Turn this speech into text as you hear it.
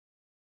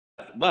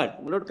my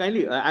lord,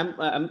 kindly,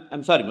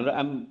 I'm sorry, my lord,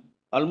 I'm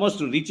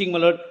almost reaching, my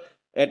lord,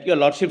 at your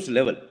lordship's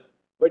level.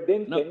 But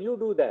then No. can you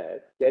do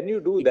that? Can you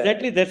do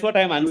Exactly, that? that's what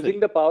I'm answering. Using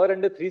the power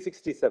under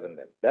 367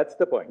 then. That's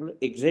the point.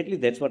 Exactly,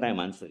 that's what I'm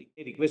answering.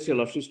 I request your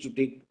lordships to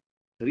take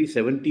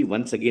 370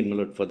 once again, my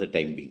lord, for the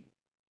time being.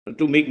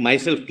 To make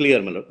myself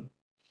clear, my lord.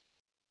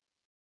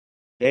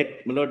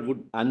 That, my lord,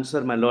 would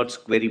answer my lord's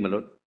query, my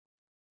lord,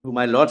 to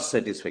my lord's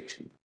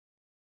satisfaction.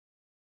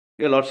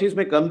 Your lordships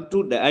may come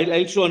to,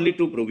 I'll show only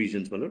two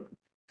provisions, my lord.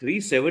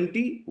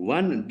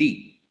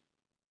 371D.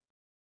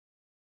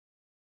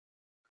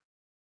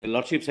 The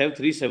lordships have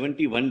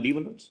 371D, my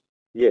lords.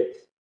 Yes.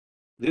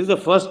 This is the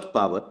first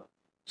power.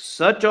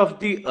 Such of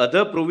the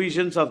other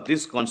provisions of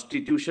this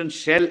constitution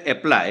shall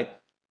apply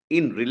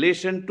in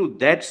relation to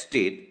that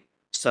state,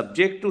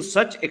 subject to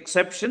such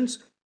exceptions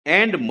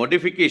and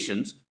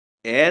modifications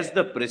as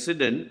the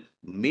President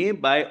may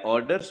by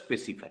order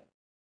specify.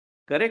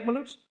 Correct, my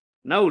lords?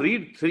 Now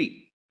read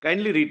 3.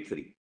 Kindly read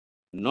 3.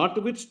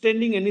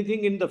 Notwithstanding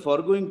anything in the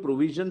foregoing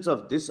provisions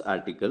of this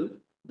article,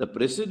 the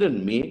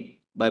President may,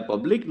 by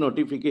public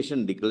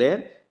notification,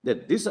 declare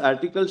that this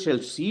article shall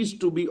cease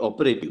to be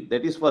operative.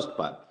 That is first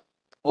part.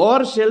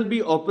 Or shall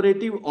be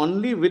operative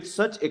only with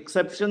such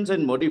exceptions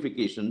and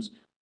modifications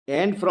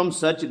and from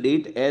such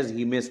date as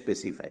he may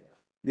specify.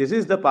 This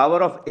is the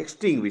power of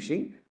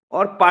extinguishing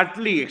or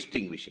partly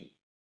extinguishing.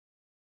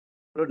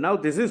 So now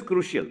this is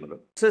crucial.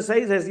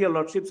 Exercise, as your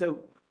lordships have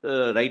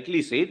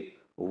rightly said,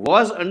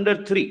 was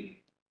under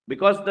 3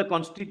 because the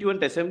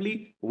Constituent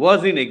Assembly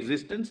was in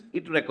existence.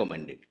 It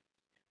recommended.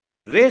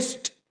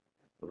 Rest,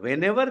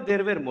 whenever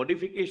there were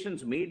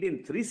modifications made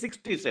in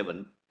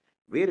 367,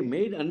 were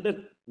made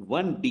under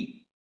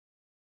 1D.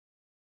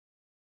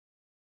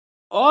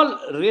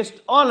 All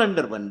rest, all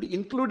under 1D,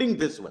 including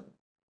this one.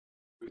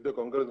 With the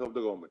concurrence of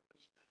the government.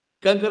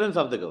 Concurrence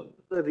of the government.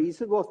 The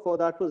reason for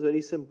that was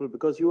very simple,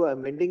 because you are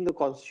amending the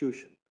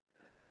constitution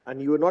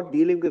and you are not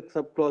dealing with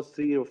subclause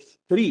 3 of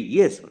 3,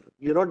 yes.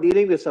 You're not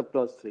dealing with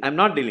subclause 3. I'm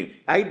not dealing.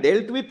 I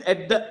dealt with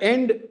at the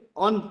end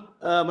on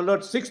my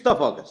lord 6th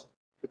of August.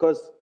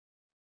 Because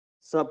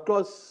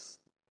subclause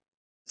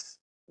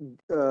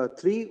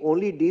 3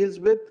 only deals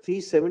with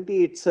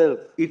 370 itself.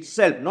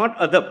 Itself, not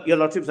other. Your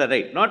lordships are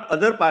right. Not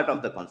other part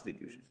of the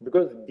Constitution.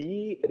 Because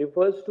D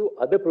refers to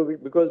other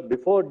provisions. Because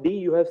before D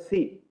you have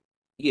C.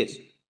 Yes.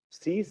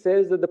 C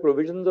says that the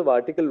provisions of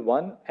Article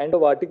 1 and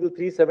of Article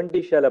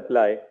 370 shall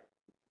apply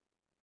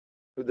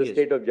to the Yes.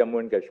 state of Jammu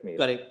and Kashmir.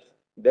 Correct.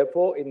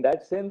 Therefore, in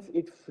that sense,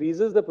 it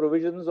freezes the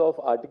provisions of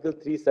Article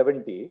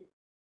 370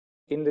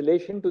 in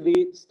relation to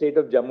the state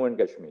of Jammu and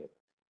Kashmir.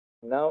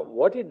 Now,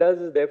 what it does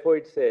is, therefore,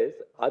 it says,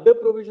 other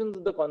provisions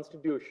of the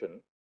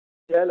Constitution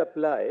shall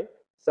apply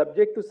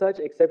subject to such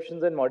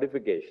exceptions and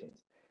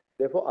modifications.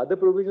 Therefore, other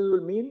provisions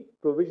will mean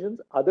provisions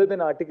other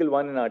than Article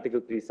 1 and Article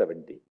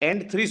 370.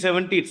 And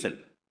 370 itself.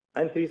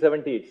 And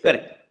 370 itself.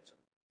 Correct.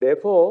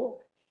 Therefore,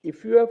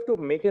 if you have to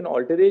make an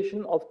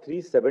alteration of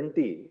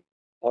 370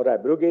 or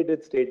abrogate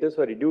its status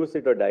or reduce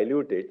it or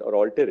dilute it or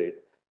alter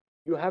it,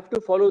 you have to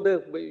follow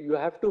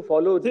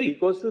 3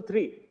 equals to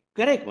 3.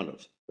 Correct,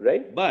 Manoj.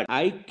 Right? But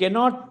I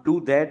cannot do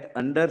that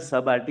under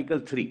sub-article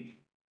 3.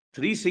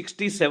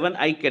 367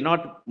 I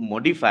cannot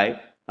modify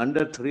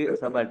under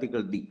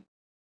sub-article D.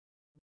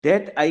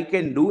 That I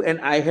can do,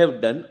 and I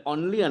have done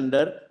only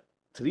under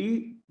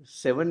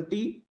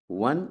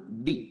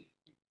 371D.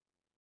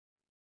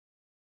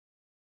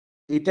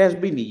 It has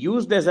been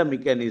used as a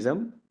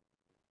mechanism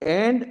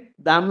and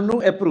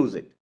Damnu approves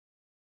it.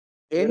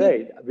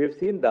 Right, we've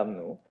seen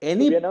Damnu.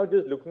 We are now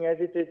just looking at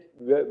it.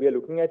 We are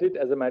looking at it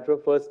as a matter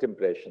of first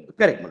impression.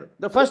 Correct, Manoj.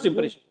 The first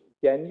impression.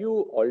 Can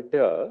you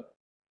alter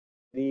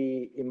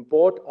the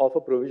import of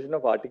a provision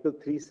of Article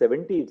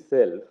 370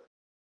 itself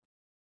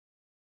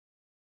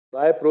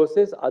by a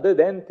process other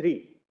than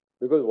 3?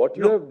 Because what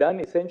you have done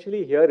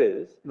essentially here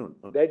is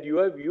that you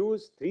have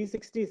used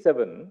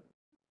 367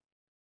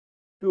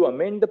 to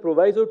amend the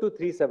proviso to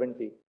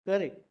 370.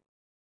 Correct.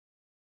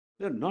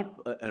 No, not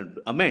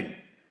amend.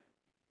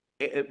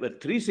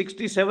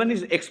 367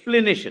 is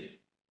explanation.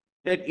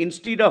 That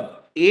instead of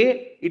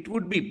A, it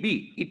would be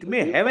B. It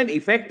may have an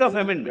effect of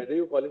amendment. Whether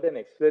you call it an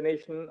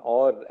explanation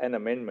or an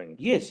amendment.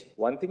 Yes.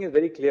 One thing is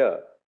very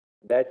clear,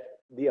 that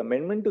the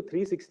amendment to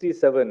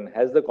 367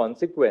 has the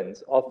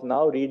consequence of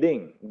now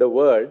reading the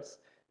words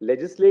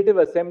Legislative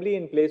Assembly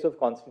in place of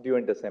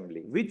Constituent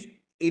Assembly. Which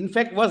in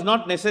fact was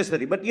not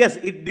necessary, but yes,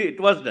 it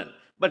was done.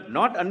 But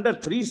not under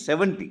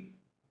 370.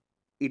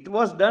 It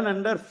was done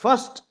under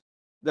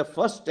the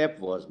first step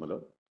was, my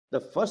lord, the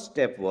first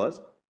step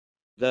was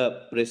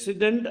the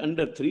President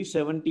under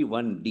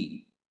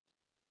 371D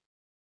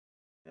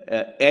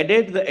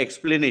added the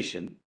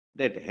explanation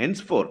that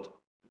henceforth.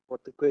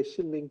 What the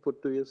question being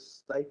put to you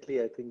is slightly,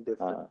 I think,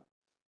 different.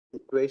 The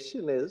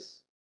question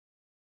is,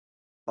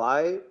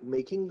 by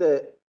making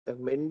the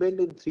amendment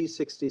in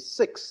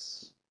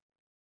 366,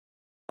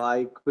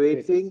 by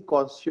equating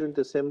Constituent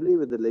Assembly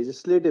with the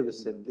Legislative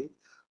Assembly,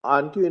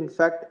 aren't you in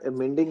fact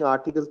amending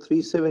Article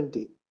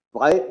 370?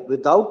 Why,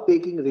 without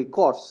taking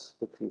recourse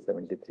to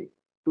 373?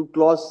 To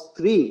clause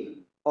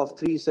 3 of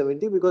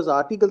 370 because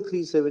Article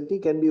 370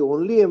 can be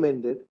only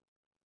amended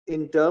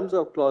in terms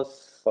of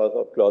clause.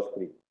 Clause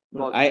 3.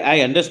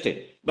 I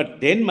understand.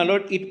 But then, my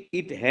lord,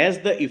 it has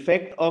the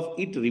effect of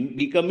it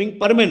becoming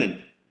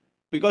permanent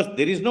because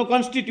there is no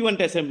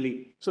constituent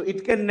assembly. So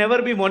it can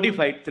never be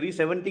modified.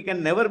 370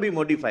 can never be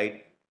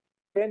modified.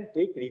 Can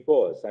take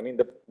recourse. I mean,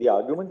 the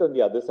argument on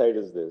the other side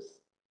is this,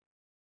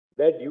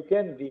 that you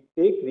can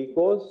take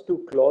recourse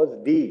to clause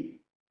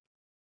D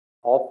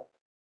of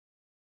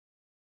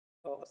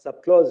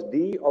subclause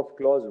D of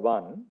clause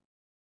 1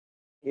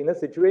 in a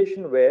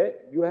situation where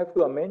you have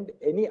to amend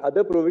any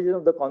other provision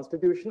of the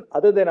Constitution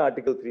other than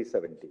Article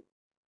 370.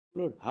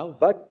 Lord, how?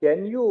 But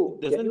can you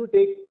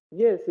take,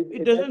 yes,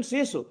 It doesn't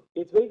say so.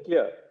 It's very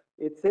clear.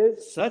 It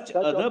says Such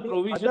of other the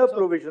provisions. Other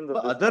provisions of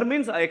this other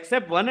means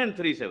except 1 and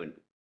 370.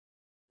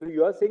 So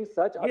you are saying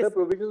such Yes. other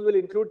provisions will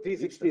include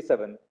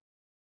 367.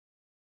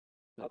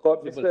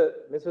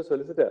 Mr.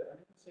 Solicitor.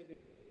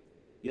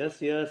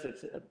 Yes,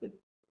 it's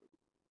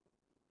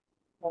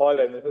All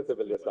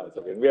administrable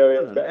responsibility.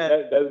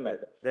 That doesn't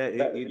matter.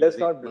 Let's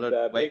not.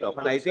 Quite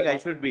often. I think I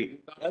should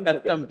be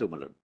accustomed to, my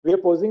lord. We are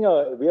posing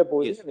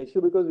Yes. an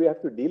issue because we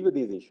have to deal with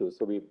these issues.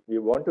 So we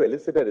want to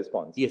elicit a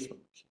response. Yes,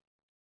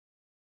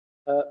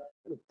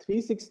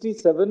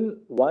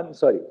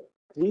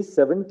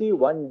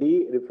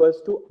 371D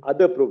refers to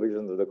other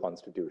provisions of the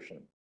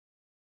Constitution.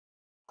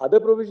 Other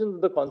provisions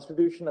of the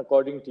Constitution,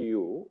 according to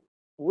you,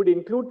 would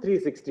include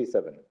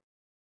 367.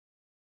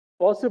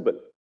 Possible.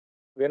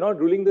 We're not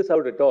ruling this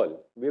out at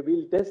all.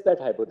 We'll test that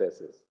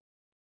hypothesis.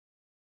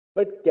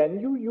 But can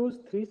you use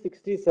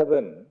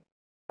 367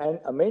 and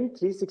amend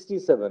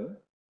 367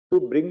 to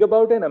bring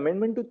about an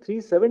amendment to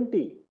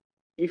 370?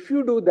 If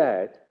you do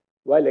that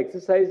while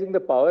exercising the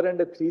power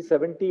under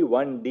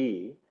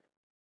 371D,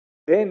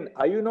 then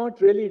are you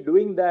not really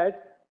doing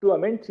that to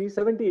amend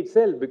 370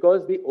 itself?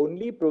 Because the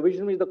only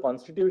provision which the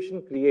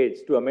Constitution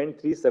creates to amend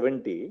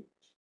 370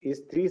 is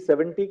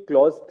 370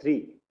 clause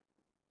 3.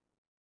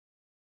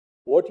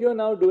 What you are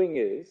now doing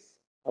is,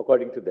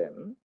 according to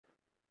them,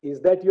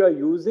 is that you are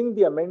using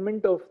the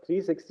amendment of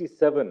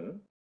 367,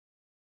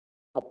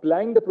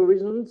 applying the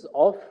provisions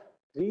of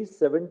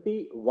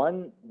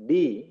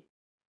 371D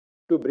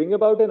to bring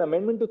about an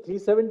amendment to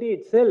 370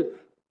 itself.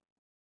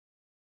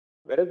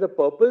 Whereas the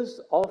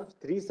purpose of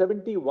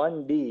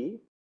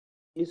 371D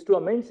is to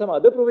amend some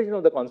other provision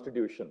of the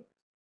Constitution.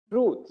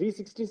 True,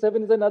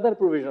 367 is another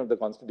provision of the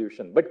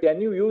Constitution, but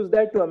can you use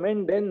that to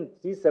amend then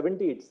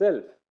 370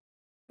 itself?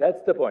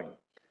 That's the point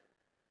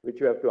which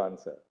you have to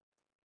answer.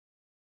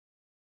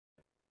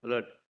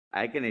 Lord,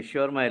 I can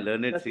assure my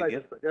learned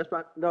senior.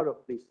 No,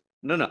 please.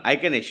 No, I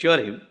can assure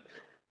him.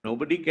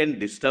 Nobody can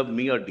disturb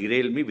me or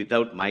derail me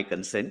without my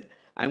consent.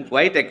 I'm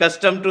quite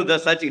accustomed to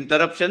such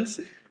interruptions.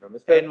 No,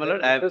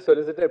 Mr.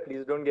 Solicitor,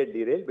 please don't get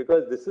derailed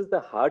because this is the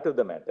heart of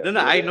the matter. No,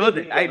 I know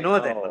that. I know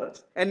that, my lord.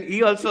 And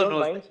he also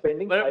knows. Mind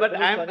spending But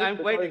I'm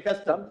quite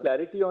accustomed. Some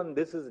clarity on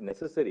this is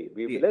necessary.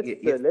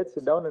 Yes. Let's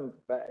sit down and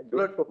do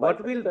Lord, it for what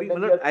 5 will minutes be, and then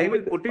my lord, we I are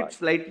will through with put this it part.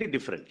 slightly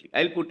differently.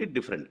 I'll put it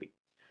differently.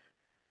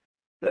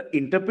 The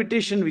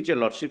interpretation which your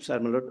lordships are,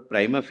 my lord,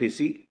 prima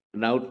facie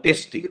now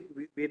testing.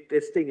 We're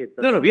testing it.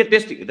 No, we are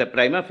testing it. The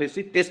prima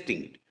facie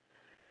testing it.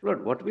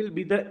 Lord, what will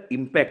be the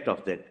impact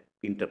of that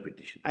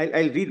interpretation?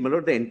 I'll read, my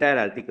lord, the entire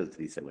Article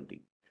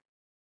 370.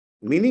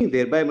 Meaning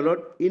thereby, my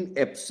lord, in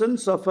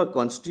absence of a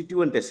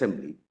constituent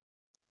assembly,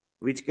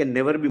 which can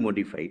never be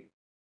modified,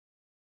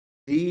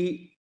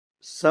 the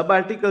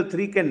sub-article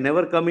 3 can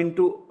never come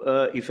into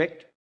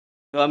effect,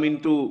 come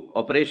into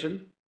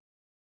operation,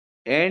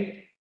 and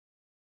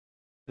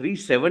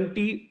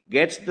 370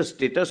 gets the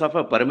status of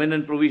a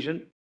permanent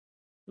provision.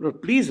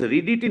 Lord, please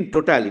read it in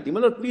totality. My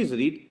lord, please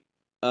read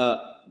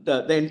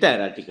the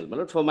entire article. My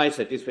lord, for my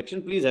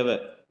satisfaction, please have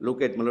a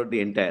look at, my lord, the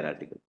entire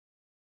article.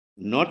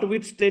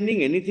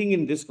 Notwithstanding anything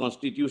in this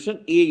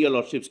constitution, your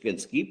lordships can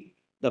skip.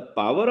 The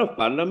power of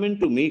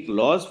parliament to make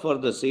laws for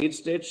the said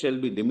state shall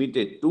be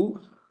limited to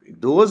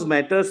those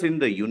matters in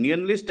the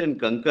union list and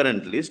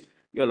concurrent list.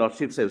 Your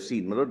lordships have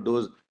seen, my lord,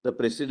 those the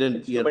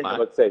precedent here.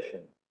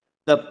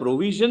 The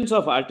provisions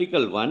of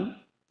Article 1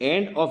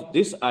 and of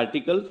this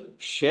article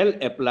shall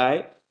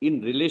apply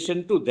in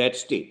relation to that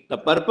state. The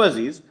purpose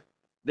is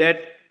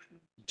that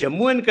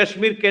Jammu and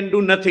Kashmir can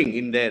do nothing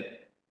in their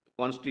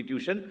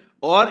constitution,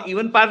 or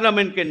even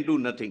parliament can do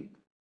nothing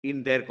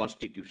in their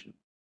constitution.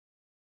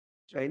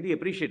 So I really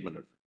appreciate, my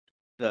lord,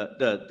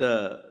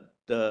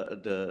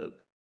 the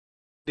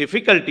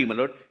difficulty, my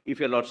lord,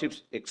 if your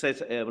lordships accept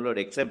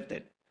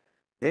that.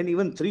 Then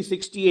even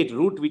 368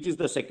 route, which is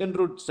the second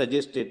route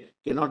suggested,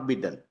 cannot be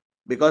done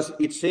because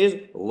it says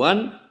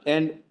 1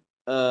 and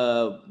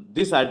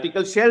this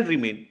article shall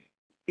remain.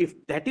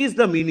 If that is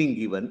the meaning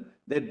given,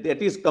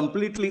 that is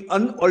completely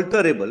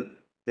unalterable,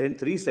 then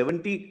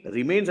 370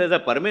 remains as a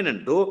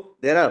permanent, though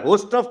there are a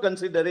host of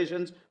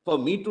considerations for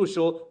me to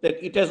show that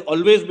it has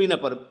always been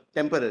a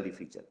temporary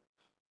feature.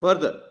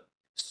 Further,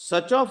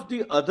 such of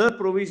the other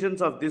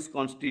provisions of this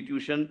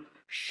constitution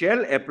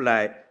shall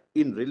apply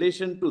in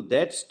relation to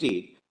that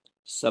state,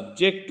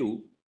 subject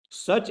to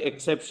such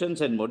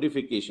exceptions and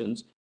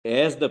modifications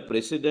as the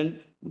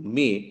President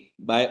may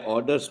by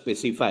order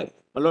specify.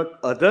 My lord,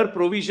 other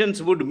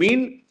provisions would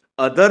mean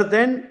other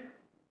than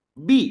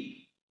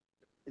B.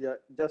 Yeah,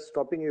 just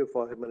stopping you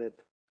for a minute.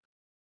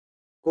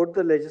 Could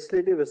the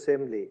Legislative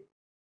Assembly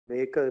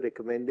make a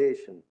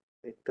recommendation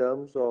in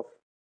terms of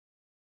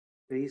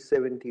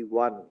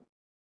 371A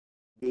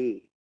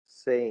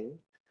saying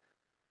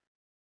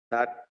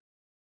that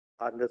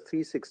under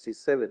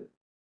 367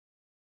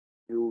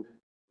 you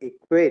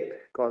equate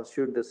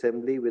Constituent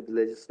Assembly with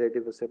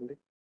Legislative Assembly?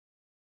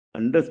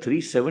 Under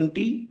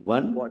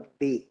 371? What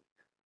D?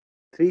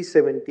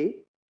 370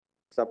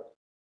 sub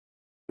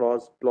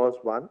clause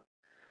 1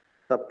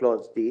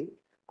 subclause D.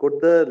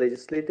 Could the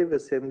Legislative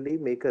Assembly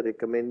make a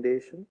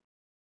recommendation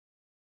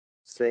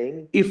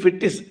saying? If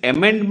it is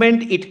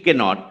amendment, it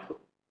cannot.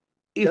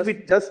 If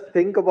Just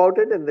think about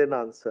it and then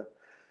answer.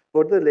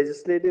 Could the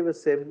Legislative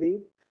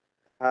Assembly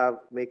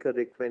make a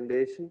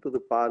recommendation to the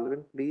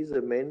Parliament, please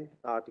amend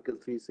Article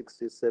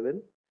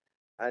 367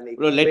 and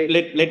Well, let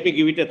equate- me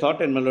give it a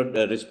thought and my lord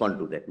respond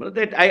to that. My lord,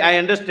 that I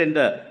understand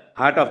the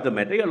heart of the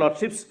matter. Your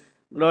lordship's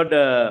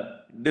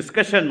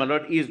discussion, my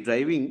lord, is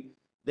driving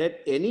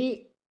that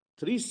any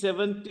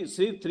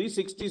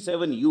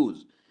 367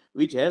 use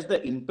which has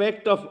the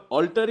impact of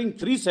altering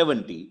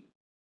 370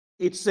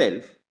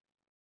 itself,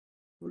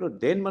 my lord,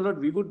 then, my lord,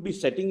 we would be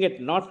setting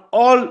at not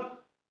all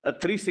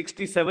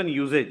 367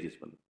 usages.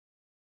 My lord.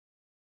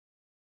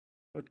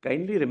 But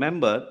kindly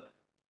remember,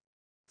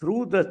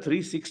 through the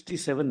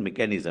 367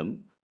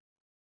 mechanism,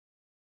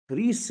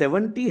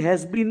 370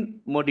 has been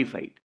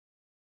modified.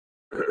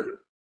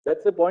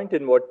 That's the point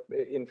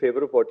in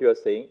favor of what you are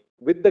saying,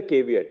 with the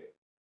caveat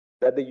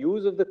that the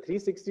use of the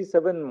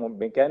 367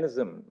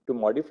 mechanism to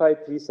modify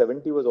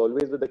 370 was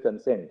always with the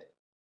consent.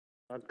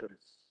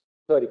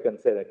 Sorry,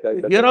 consent.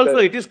 Here also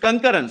it is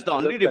concurrence. The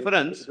only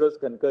difference. It was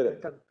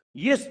concurrent.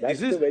 Yes, That's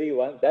this is. the very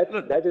one.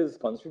 That is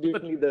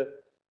constitutionally the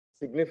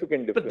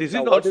significant difference. But this is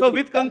Now, what also the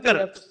with example you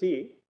have concurrence. to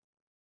see,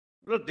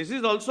 Look, this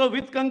is also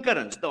with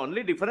concurrence. The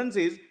only difference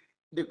is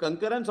the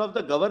concurrence of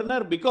the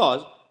governor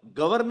because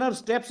governor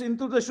steps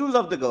into the shoes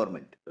of the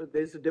government.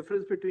 There's a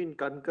difference between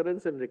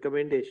concurrence and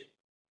recommendation.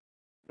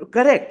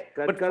 Correct.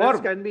 But Concurrence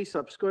for can be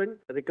subsequent,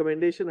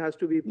 recommendation has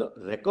to be. no,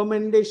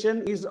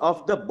 recommendation is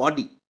of the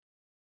body,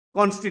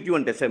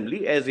 Constituent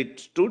Assembly as it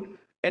stood,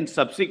 and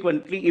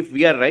subsequently, if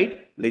we are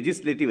right,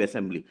 Legislative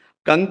Assembly.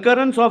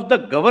 Concurrence of the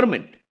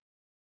government.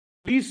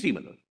 Please see, my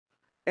lord.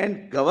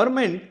 And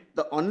government,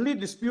 the only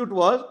dispute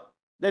was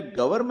that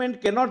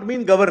government cannot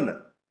mean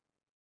governor.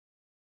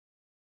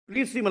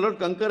 Please see, my lord,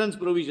 concurrence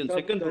provision,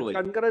 second The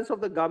provision. concurrence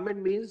of the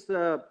government means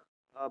that's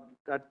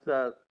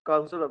the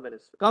Council of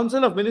Ministers.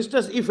 Council of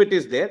Ministers, if it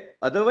is there,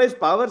 otherwise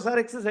powers are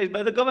exercised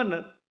by the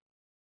governor.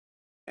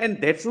 And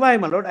that's why,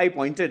 my lord, I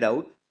pointed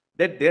out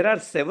that there are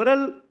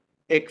several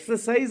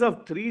exercise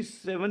of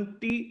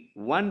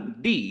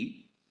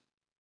 371D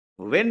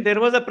when there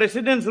was a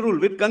precedence rule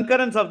with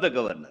concurrence of the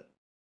governor.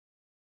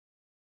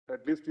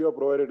 At least you have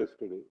provided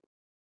yesterday.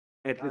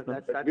 At least,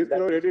 At least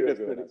you have read it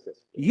yesterday.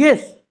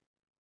 yes,